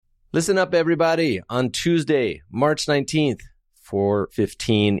Listen up, everybody. On Tuesday, March 19th,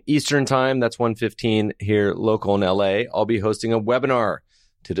 4:15 Eastern Time, that's 1:15 here local in LA, I'll be hosting a webinar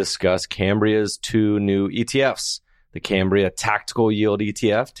to discuss Cambria's two new ETFs, the Cambria Tactical Yield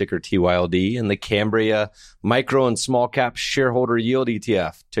ETF, ticker TYLD, and the Cambria Micro and Small Cap Shareholder Yield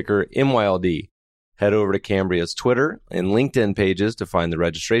ETF, ticker MYLD. Head over to Cambria's Twitter and LinkedIn pages to find the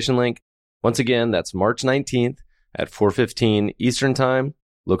registration link. Once again, that's March 19th at 4:15 Eastern Time.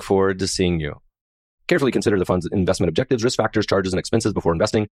 Look forward to seeing you. Carefully consider the fund's investment objectives, risk factors, charges, and expenses before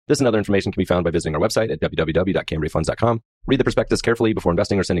investing. This and other information can be found by visiting our website at www.cambriafunds.com. Read the prospectus carefully before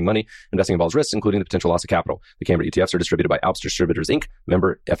investing or sending money. Investing involves risks, including the potential loss of capital. The Cambria ETFs are distributed by Alps Distributors, Inc.,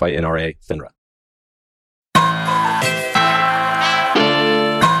 member FINRA, FINRA.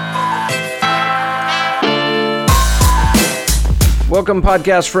 Welcome,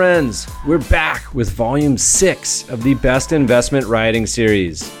 podcast friends. We're back with Volume 6 of the Best Investment Writing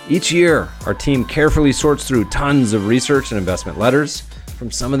Series. Each year, our team carefully sorts through tons of research and investment letters from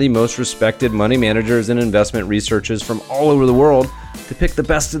some of the most respected money managers and investment researchers from all over the world to pick the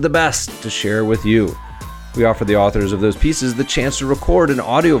best of the best to share with you. We offer the authors of those pieces the chance to record an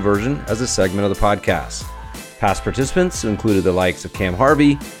audio version as a segment of the podcast. Past participants included the likes of Cam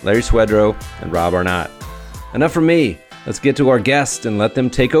Harvey, Larry Swedroe, and Rob Arnott. Enough from me. Let's get to our guest and let them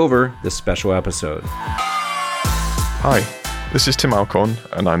take over this special episode. Hi, this is Tim Alcorn,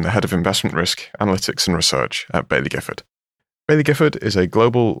 and I'm the Head of Investment Risk, Analytics and Research at Baillie Gifford. Baillie Gifford is a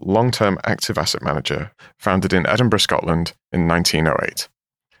global long-term active asset manager founded in Edinburgh, Scotland in 1908.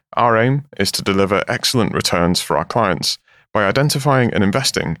 Our aim is to deliver excellent returns for our clients by identifying and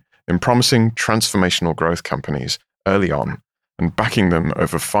investing in promising transformational growth companies early on and backing them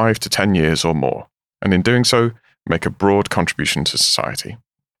over 5 to 10 years or more, and in doing so, make a broad contribution to society.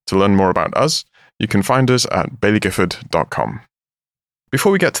 To learn more about us, you can find us at bailliegifford.com.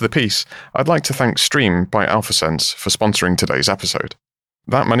 Before we get to the piece, I'd like to thank Stream by AlphaSense for sponsoring today's episode.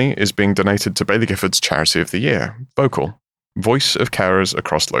 That money is being donated to Baillie Gifford's Charity of the Year, Vocal, Voice of Carers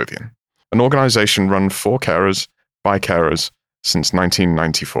Across Lothian, an organisation run for carers, by carers, since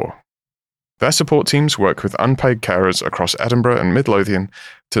 1994. Their support teams work with unpaid carers across Edinburgh and Mid-Lothian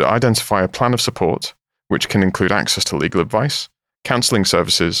to identify a plan of support, which can include access to legal advice, counselling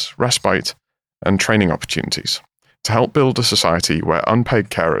services, respite, and training opportunities, to help build a society where unpaid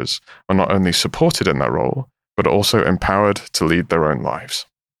carers are not only supported in their role, but also empowered to lead their own lives.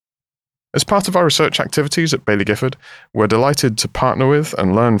 As part of our research activities at Baillie Gifford, we're delighted to partner with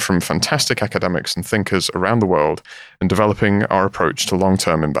and learn from fantastic academics and thinkers around the world in developing our approach to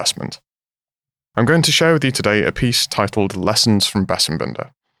long-term investment. I'm going to share with you today a piece titled Lessons from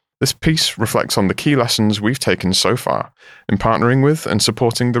Bessembinder. This piece reflects on the key lessons we've taken so far in partnering with and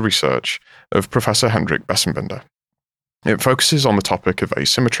supporting the research of Professor Hendrik Bessembinder. It focuses on the topic of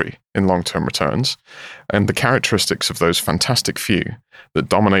asymmetry in long-term returns and the characteristics of those fantastic few that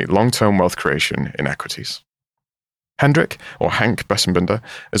dominate long-term wealth creation in equities. Hendrik, or Hank Bessembinder,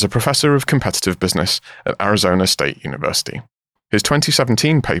 is a professor of competitive business at Arizona State University. His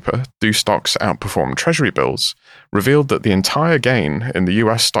 2017 paper, Do Stocks Outperform Treasury Bills, revealed that the entire gain in the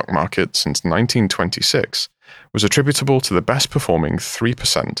US stock market since 1926 was attributable to the best performing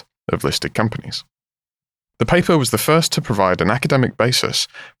 3% of listed companies. The paper was the first to provide an academic basis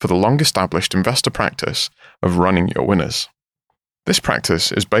for the long-established investor practice of running your winners. This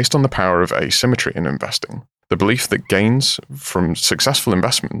practice is based on the power of asymmetry in investing, the belief that gains from successful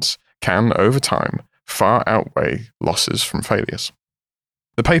investments can, over time, far outweigh losses from failures.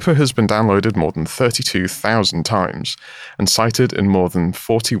 The paper has been downloaded more than 32,000 times and cited in more than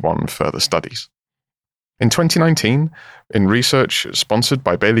 41 further studies. In 2019, in research sponsored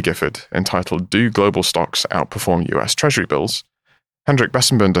by Baillie Gifford entitled Do Global Stocks Outperform US Treasury Bills, Hendrik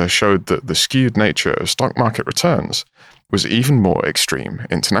Bessembinder showed that the skewed nature of stock market returns was even more extreme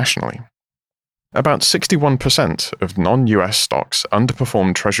internationally. About 61% of non-US stocks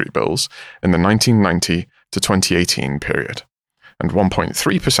underperformed Treasury bills in the 1990 to 2018 period, and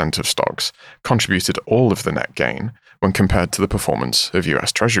 1.3% of stocks contributed all of the net gain when compared to the performance of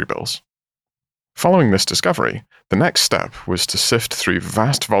US Treasury bills. Following this discovery, the next step was to sift through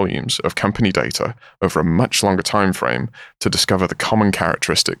vast volumes of company data over a much longer time frame to discover the common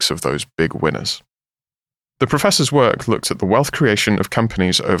characteristics of those big winners. The professor's work looked at the wealth creation of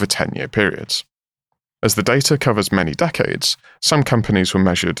companies over 10-year periods. As the data covers many decades, some companies were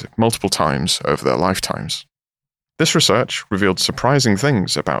measured multiple times over their lifetimes. This research revealed surprising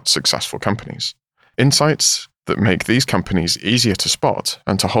things about successful companies, insights that make these companies easier to spot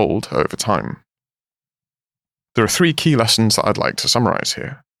and to hold over time. There are 3 key lessons that I'd like to summarize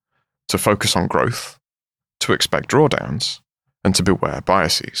here: to focus on growth, to expect drawdowns, and to beware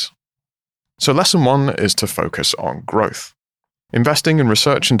biases. So lesson 1 is to focus on growth. Investing in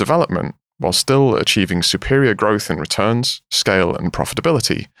research and development, while still achieving superior growth in returns, scale, and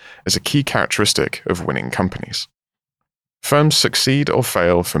profitability, is a key characteristic of winning companies. Firms succeed or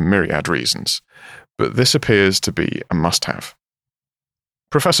fail for myriad reasons, but this appears to be a must-have.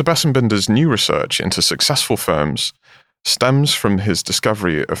 Professor Bessembinder's new research into successful firms stems from his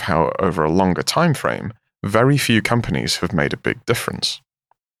discovery of how, over a longer time frame, very few companies have made a big difference.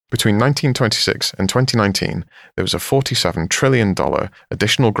 Between 1926 and 2019, there was a $47 trillion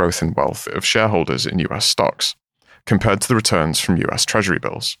additional growth in wealth of shareholders in US stocks, compared to the returns from US Treasury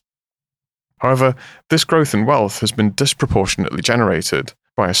bills. However, this growth in wealth has been disproportionately generated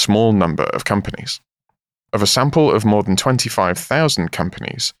by a small number of companies. Of a sample of more than 25,000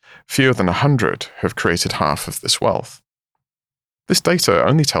 companies, fewer than 100 have created half of this wealth. This data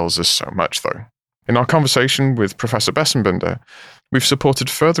only tells us so much, though. In our conversation with Professor Bessembinder, we've supported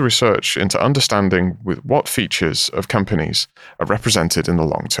further research into understanding with what features of companies are represented in the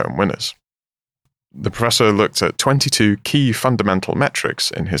long-term winners. The professor looked at 22 key fundamental metrics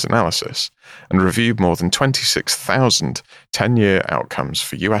in his analysis and reviewed more than 26,000 10-year outcomes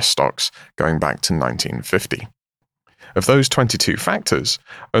for US stocks going back to 1950. Of those 22 factors,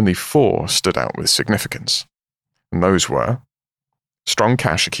 only 4 stood out with significance, and those were strong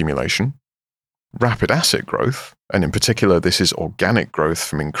cash accumulation, rapid asset growth, and in particular this is organic growth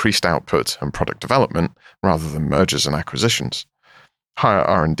from increased output and product development rather than mergers and acquisitions, higher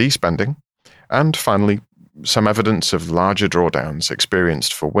R&D spending, and finally, some evidence of larger drawdowns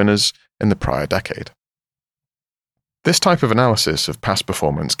experienced for winners in the prior decade. This type of analysis of past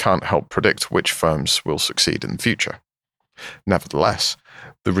performance can't help predict which firms will succeed in the future. Nevertheless,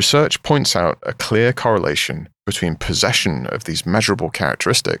 the research points out a clear correlation between possession of these measurable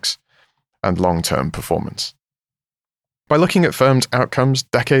characteristics and long-term performance. By looking at firms' outcomes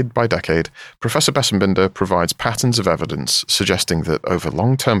decade by decade, Professor Bessembinder provides patterns of evidence suggesting that over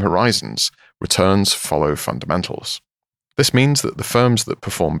long-term horizons, returns follow fundamentals. This means that the firms that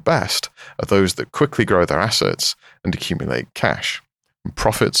perform best are those that quickly grow their assets and accumulate cash. And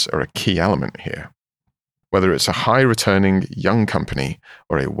profits are a key element here. Whether it's a high-returning young company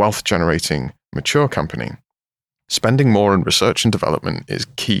or a wealth-generating mature company, spending more on research and development is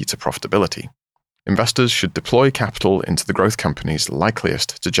key to profitability. Investors should deploy capital into the growth companies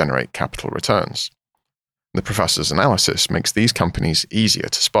likeliest to generate capital returns. The professor's analysis makes these companies easier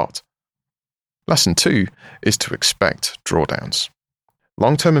to spot. Lesson 2 is to expect drawdowns.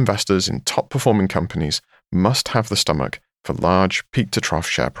 Long-term investors in top-performing companies must have the stomach for large peak-to-trough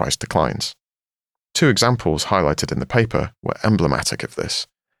share price declines. 2 examples highlighted in the paper were emblematic of this: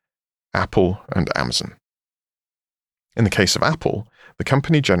 Apple and Amazon. In the case of Apple, the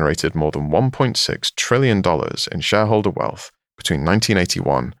company generated more than $1.6 trillion in shareholder wealth between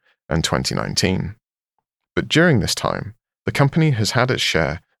 1981 and 2019. But during this time, the company has had its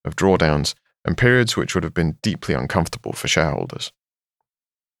share of drawdowns and periods which would have been deeply uncomfortable for shareholders.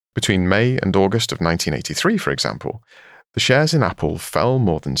 Between May and August of 1983, for example, the shares in Apple fell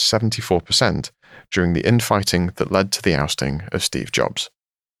more than 74% during the infighting that led to the ousting of Steve Jobs.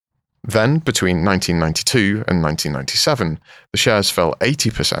 Then, between 1992 and 1997, the shares fell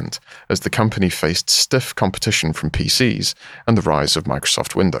 80% as the company faced stiff competition from PCs and the rise of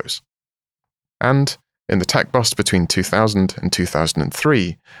Microsoft Windows. And, in the tech bust between 2000 and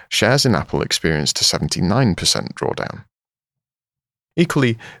 2003, shares in Apple experienced a 79% drawdown.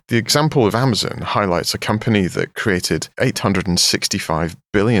 Equally, the example of Amazon highlights a company that created $865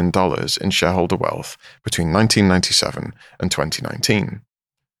 billion in shareholder wealth between 1997 and 2019.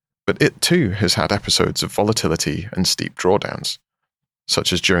 But it too has had episodes of volatility and steep drawdowns,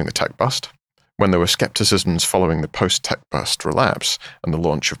 such as during the tech bust, when there were skepticisms following the post-tech bust relapse and the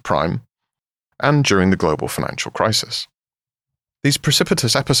launch of Prime, and during the global financial crisis. These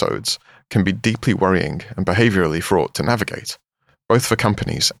precipitous episodes can be deeply worrying and behaviorally fraught to navigate, both for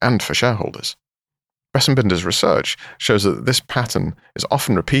companies and for shareholders. Bessembinder's research shows that this pattern is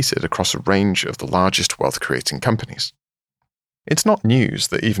often repeated across a range of the largest wealth-creating companies. It's not news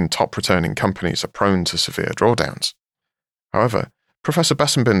that even top-returning companies are prone to severe drawdowns. However, Professor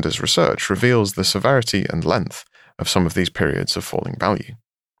Bessembinder's research reveals the severity and length of some of these periods of falling value.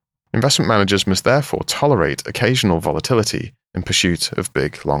 Investment managers must therefore tolerate occasional volatility in pursuit of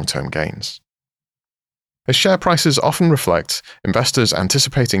big long-term gains. As share prices often reflect investors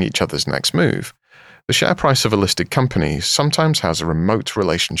anticipating each other's next move, the share price of a listed company sometimes has a remote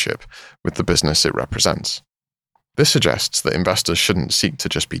relationship with the business it represents. This suggests that investors shouldn't seek to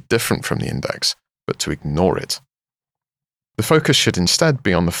just be different from the index, but to ignore it. The focus should instead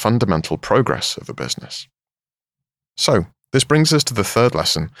be on the fundamental progress of a business. So, This brings us to the third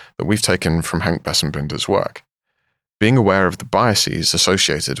lesson that we've taken from Hank Bessembinder's work: being aware of the biases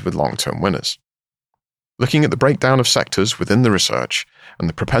associated with long-term winners. Looking at the breakdown of sectors within the research and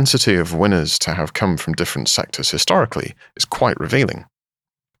the propensity of winners to have come from different sectors historically is quite revealing.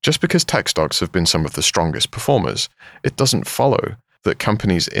 Just because tech stocks have been some of the strongest performers, it doesn't follow that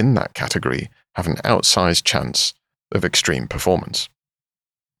companies in that category have an outsized chance of extreme performance.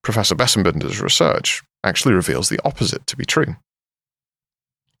 Professor Bessembinder's research actually reveals the opposite to be true.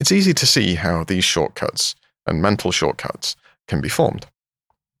 It's easy to see how these shortcuts and mental shortcuts can be formed.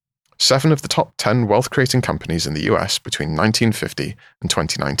 7 of the top 10 wealth-creating companies in the US between 1950 and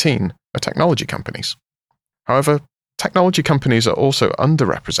 2019 are technology companies. However, technology companies are also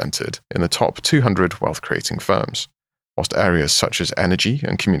underrepresented in the top 200 wealth-creating firms, whilst areas such as energy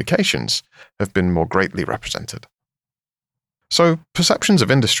and communications have been more greatly represented. So, perceptions of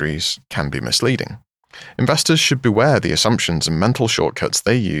industries can be misleading. Investors should beware the assumptions and mental shortcuts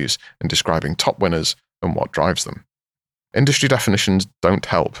they use in describing top winners and what drives them. Industry definitions don't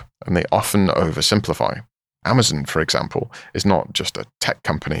help, and they often oversimplify. Amazon, for example, is not just a tech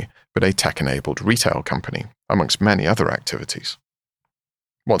company, but a tech-enabled retail company, amongst many other activities.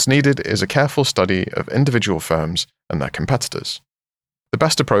 What's needed is a careful study of individual firms and their competitors. The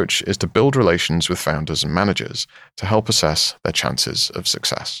best approach is to build relations with founders and managers to help assess their chances of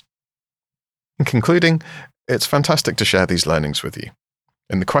success. In concluding, it's fantastic to share these learnings with you.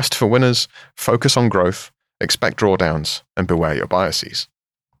 In the quest for winners, focus on growth, expect drawdowns, and beware your biases.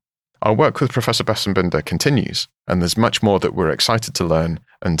 Our work with Professor Bessembinder continues, and there's much more that we're excited to learn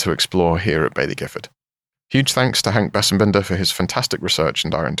and to explore here at Baillie Gifford. Huge thanks to Hank Bessembinder for his fantastic research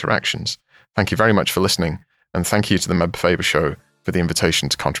and our interactions. Thank you very much for listening, and thank you to the Meb Faber Show for the invitation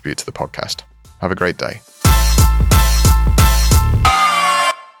to contribute to the podcast. Have a great day.